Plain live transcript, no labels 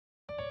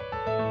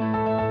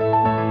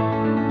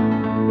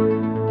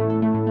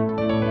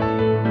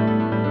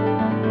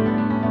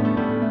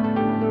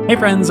Hey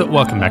friends,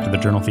 welcome back to the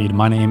Journal Feed.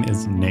 My name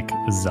is Nick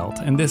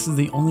Zelt, and this is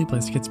the only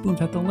place to get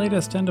spoon-fed the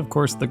latest and, of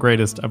course, the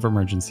greatest of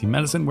emergency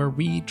medicine, where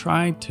we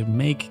try to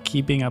make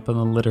keeping up on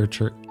the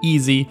literature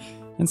easy,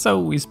 and so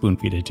we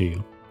spoon-feed it to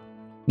you.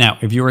 Now,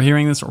 if you are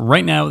hearing this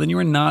right now, then you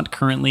are not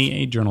currently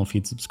a Journal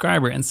Feed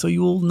subscriber, and so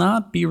you will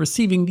not be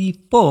receiving the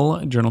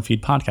full Journal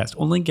Feed podcast,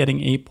 only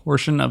getting a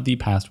portion of the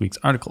past week's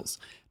articles.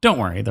 Don't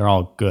worry, they're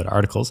all good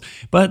articles,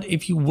 but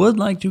if you would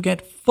like to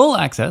get full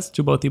access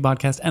to both the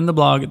podcast and the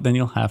blog, then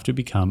you'll have to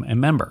become a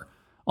member.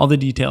 All the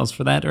details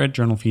for that are at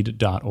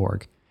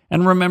journalfeed.org.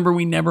 And remember,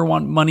 we never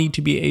want money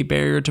to be a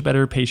barrier to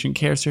better patient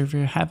care, so if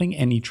you're having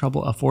any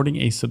trouble affording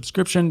a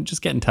subscription,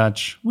 just get in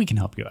touch. We can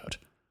help you out.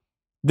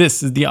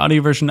 This is the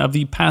audio version of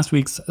the past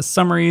week's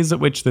summaries,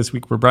 which this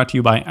week were brought to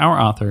you by our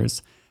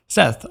authors,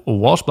 Seth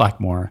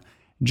Walsh-Blackmore,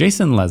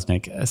 Jason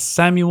Lesnick,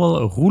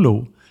 Samuel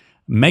Rouleau,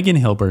 Megan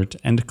Hilbert,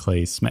 and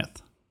Clay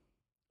Smith.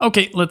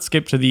 Okay, let's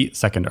skip to the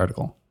second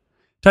article.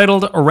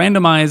 Titled,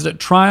 Randomized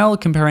Trial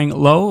Comparing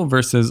Low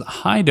versus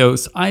High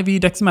Dose IV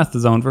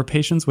Dexamethasone for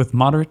Patients with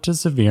Moderate to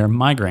Severe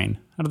Migraine,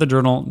 out of the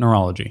journal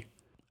Neurology.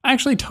 I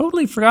actually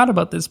totally forgot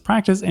about this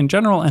practice in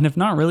general and have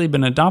not really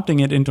been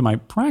adopting it into my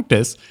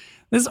practice.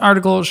 This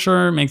article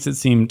sure makes it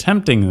seem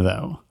tempting,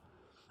 though.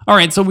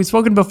 Alright, so we've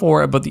spoken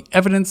before about the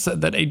evidence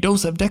that a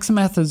dose of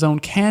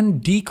dexamethasone can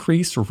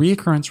decrease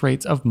reoccurrence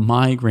rates of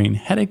migraine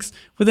headaches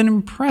with an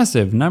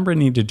impressive number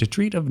needed to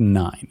treat of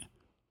 9.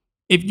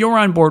 If you're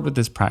on board with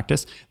this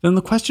practice, then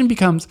the question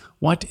becomes,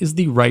 what is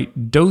the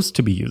right dose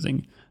to be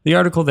using? The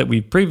article that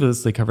we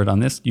previously covered on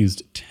this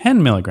used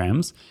 10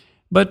 milligrams,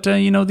 but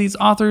these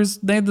authors,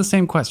 they had the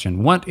same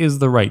question. What is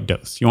the right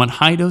dose? You want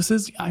high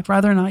doses? I'd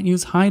rather not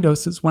use high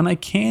doses when I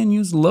can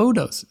use low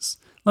doses.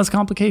 Less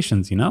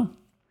complications,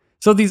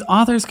 So these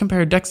authors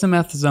compared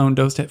dexamethasone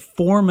dosed at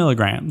 4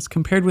 milligrams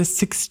compared with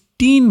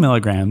 16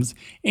 milligrams,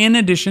 in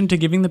addition to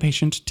giving the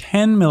patient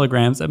 10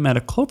 milligrams of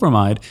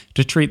metoclopramide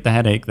to treat the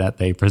headache that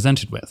they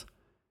presented with.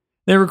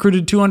 They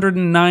recruited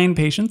 209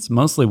 patients,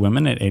 mostly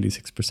women at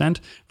 86%,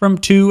 from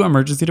 2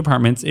 emergency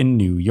departments in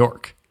New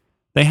York.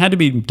 They had to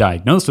be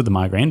diagnosed with a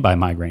migraine by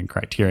migraine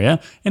criteria,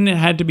 and it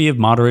had to be of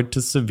moderate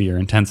to severe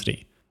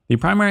intensity. The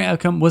primary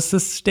outcome was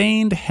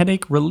sustained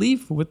headache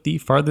relief, with the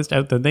farthest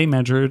out that they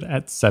measured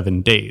at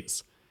 7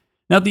 days.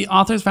 Now, the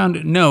authors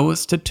found no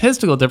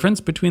statistical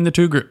difference between the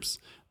two groups,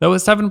 though a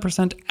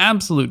 7%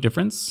 absolute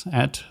difference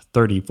at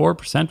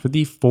 34% with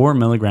the 4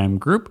 milligram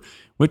group,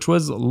 which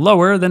was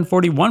lower than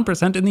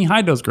 41% in the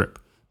high dose group.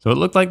 So it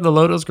looked like the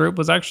low dose group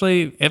was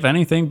actually, if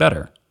anything,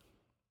 better.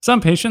 Some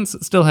patients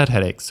still had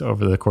headaches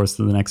over the course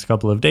of the next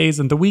couple of days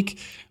and the week,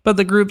 but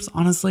the groups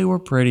honestly were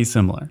pretty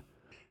similar.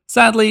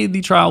 Sadly,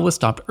 the trial was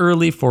stopped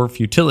early for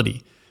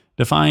futility,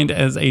 defined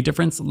as a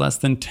difference less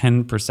than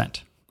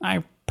 10%.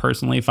 I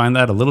personally find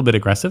that a little bit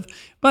aggressive,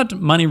 but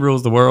money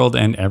rules the world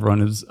and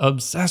everyone is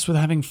obsessed with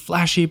having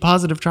flashy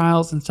positive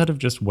trials instead of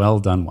just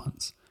well-done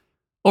ones.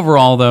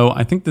 Overall, though,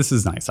 I think this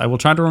is nice. I will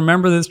try to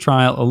remember this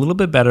trial a little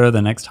bit better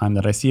the next time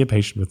that I see a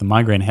patient with a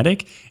migraine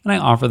headache and I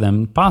offer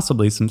them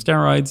possibly some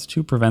steroids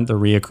to prevent the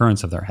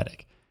reoccurrence of their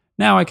headache.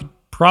 Now I could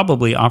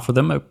probably offer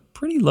them a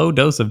pretty low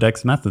dose of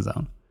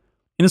dexamethasone.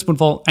 In a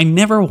spoonful, I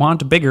never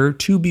want bigger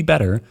to be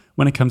better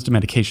when it comes to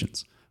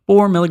medications.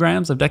 4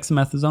 milligrams of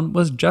dexamethasone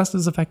was just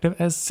as effective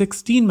as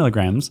 16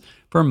 milligrams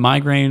for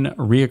migraine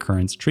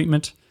reoccurrence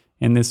treatment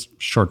in this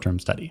short-term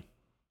study.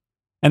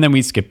 And then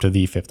we skip to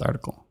the fifth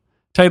article.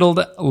 Titled,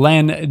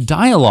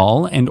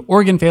 Landiolol and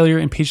Organ Failure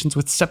in Patients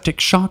with Septic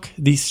Shock,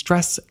 the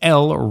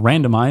Stress-L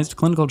Randomized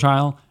Clinical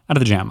Trial, out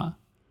of the JAMA.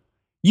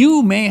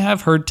 You may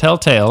have heard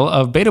telltale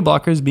of beta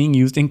blockers being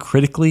used in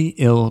critically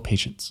ill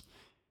patients.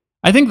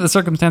 I think the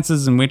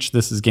circumstances in which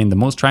this has gained the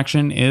most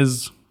traction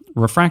is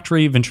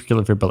refractory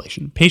ventricular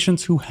fibrillation,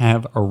 patients who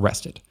have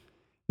arrested.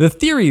 The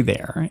theory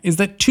there is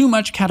that too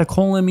much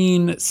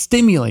catecholamine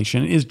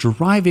stimulation is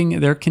driving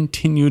their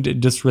continued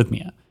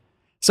dysrhythmia.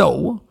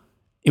 So,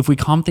 if we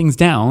calm things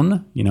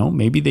down,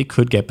 maybe they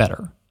could get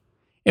better.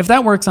 If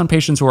that works on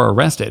patients who are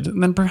arrested,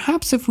 then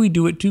perhaps if we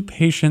do it to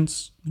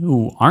patients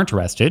who aren't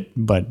arrested,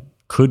 but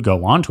could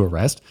go on to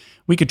arrest,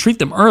 we could treat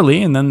them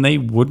early and then they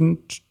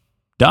wouldn't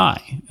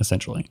die,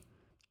 essentially.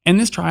 In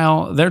this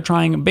trial, they're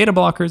trying beta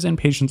blockers in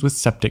patients with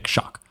septic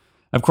shock.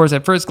 Of course,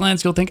 at first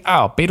glance, you'll think,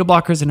 beta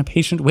blockers in a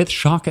patient with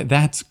shock,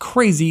 that's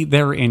crazy,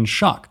 they're in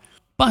shock.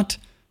 But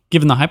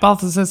given the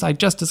hypothesis I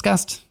just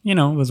discussed, it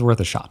was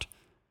worth a shot.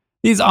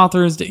 These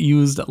authors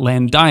used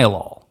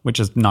landiolol, which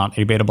is not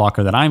a beta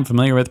blocker that I'm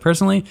familiar with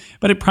personally,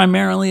 but it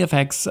primarily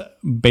affects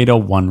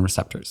beta-1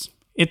 receptors.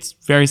 It's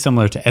very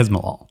similar to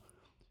esmolol.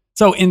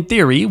 So in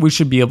theory, we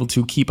should be able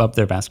to keep up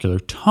their vascular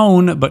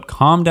tone, but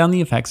calm down the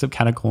effects of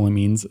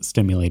catecholamines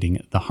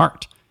stimulating the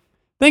heart.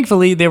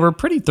 Thankfully, they were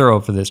pretty thorough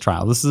for this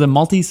trial. This is a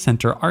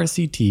multi-center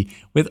RCT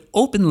with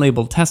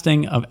open-label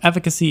testing of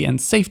efficacy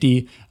and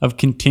safety of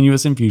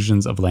continuous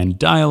infusions of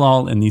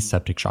landiolol in these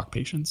septic shock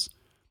patients.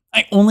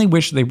 I only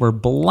wish they were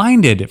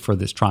blinded for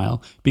this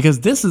trial,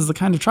 because this is the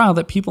kind of trial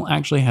that people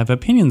actually have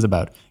opinions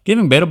about.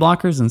 Giving beta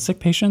blockers in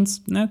sick patients,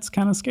 that's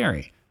kind of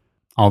scary.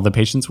 All the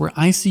patients were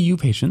ICU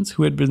patients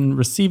who had been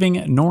receiving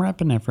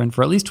norepinephrine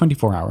for at least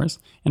 24 hours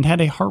and had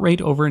a heart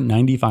rate over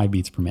 95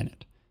 beats per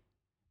minute.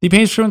 The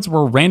patients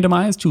were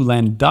randomized to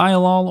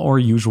landiolol or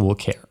usual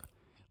care.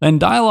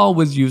 Landiolol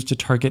was used to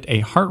target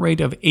a heart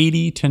rate of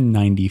 80 to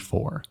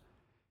 94.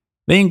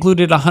 They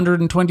included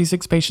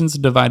 126 patients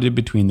divided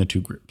between the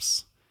two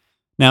groups.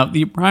 Now,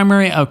 the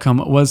primary outcome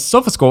was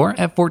SOFA score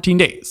at 14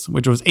 days,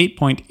 which was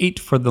 8.8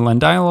 for the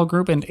landiolol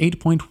group and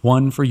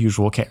 8.1 for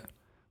usual care.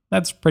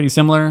 That's pretty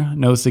similar,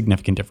 no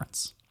significant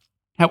difference.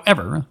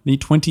 However, the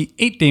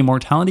 28-day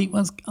mortality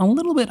was a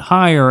little bit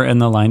higher in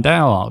the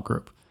landiolol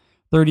group,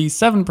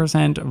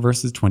 37%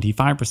 versus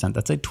 25%.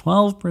 That's a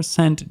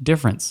 12%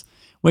 difference,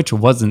 which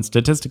wasn't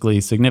statistically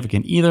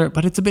significant either,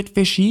 but it's a bit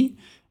fishy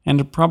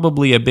and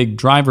probably a big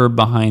driver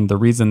behind the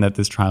reason that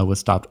this trial was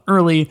stopped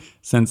early,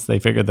 since they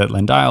figured that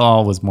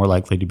landiolol was more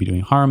likely to be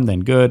doing harm than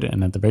good,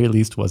 and at the very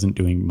least wasn't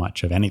doing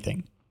much of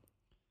anything.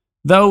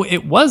 Though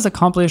it was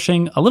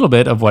accomplishing a little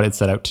bit of what it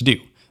set out to do.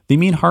 The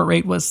mean heart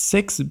rate was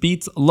 6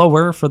 beats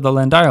lower for the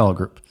landiolol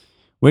group,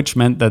 which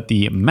meant that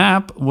the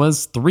MAP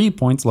was 3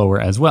 points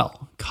lower as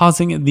well,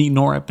 causing the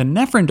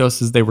norepinephrine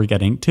doses they were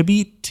getting to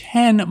be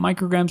 10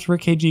 micrograms per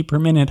kg per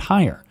minute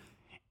higher.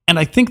 And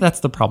I think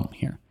that's the problem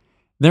here.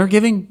 They're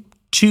giving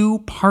two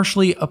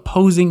partially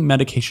opposing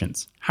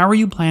medications. How are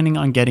you planning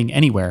on getting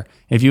anywhere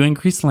if you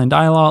increase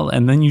landiolol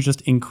and then you just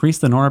increase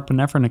the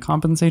norepinephrine to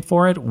compensate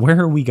for it? Where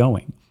are we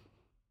going?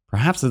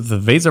 Perhaps if the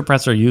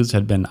vasopressor used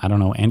had been,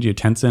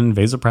 angiotensin,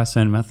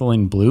 vasopressin,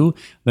 methylene blue,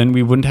 then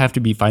we wouldn't have to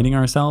be fighting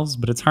ourselves,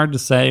 but it's hard to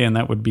say, and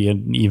that would be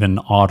an even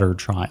odder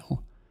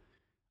trial.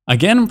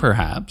 Again,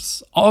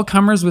 perhaps, all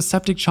comers with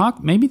septic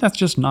shock, maybe that's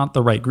just not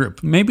the right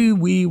group. Maybe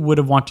we would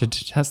have wanted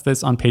to test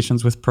this on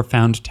patients with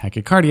profound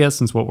tachycardia,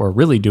 since what we're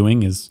really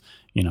doing is,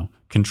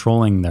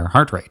 controlling their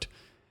heart rate.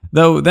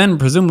 Though then,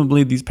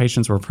 presumably, these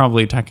patients were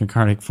probably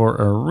tachycardic for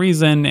a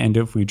reason, and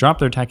if we drop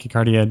their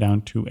tachycardia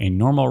down to a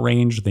normal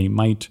range, they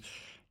might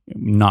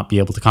not be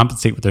able to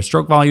compensate with their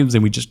stroke volumes,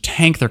 and we just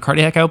tank their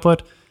cardiac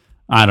output.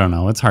 I don't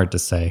know, it's hard to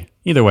say.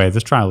 Either way,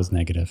 this trial was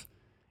negative.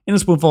 In a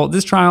spoonful,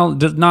 this trial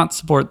does not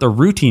support the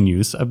routine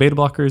use of beta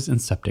blockers in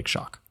septic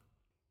shock.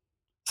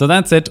 So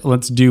that's it.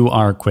 Let's do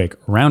our quick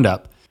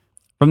roundup.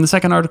 From the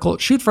second article,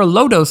 shoot for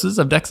low doses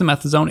of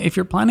dexamethasone if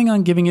you're planning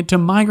on giving it to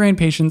migraine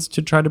patients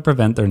to try to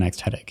prevent their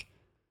next headache.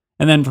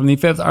 And then from the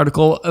fifth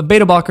article,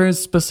 beta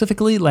blockers,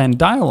 specifically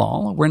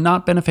landiolol, were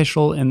not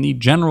beneficial in the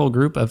general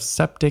group of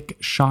septic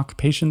shock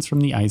patients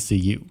from the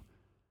ICU.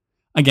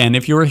 Again,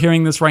 if you are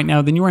hearing this right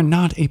now, then you are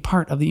not a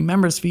part of the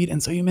members feed,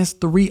 and so you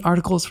missed 3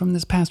 articles from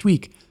this past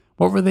week.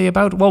 What were they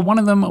about? Well, one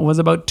of them was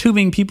about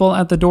tubing people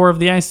at the door of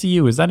the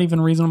ICU. Is that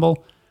even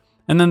reasonable?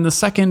 And then the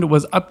second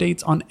was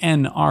updates on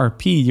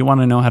NRP. You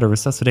want to know how to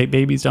resuscitate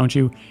babies, don't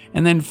you?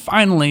 And then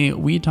finally,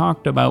 we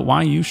talked about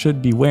why you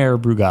should beware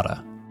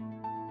Brugada.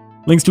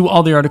 Links to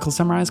all the articles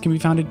summarized can be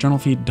found at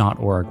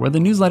JournalFeed.org, where the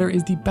newsletter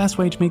is the best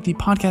way to make the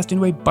podcast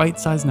into a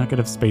bite-sized nugget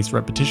of spaced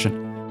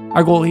repetition.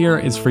 Our goal here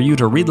is for you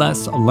to read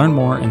less, learn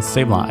more, and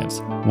save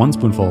lives, one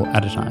spoonful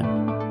at a time.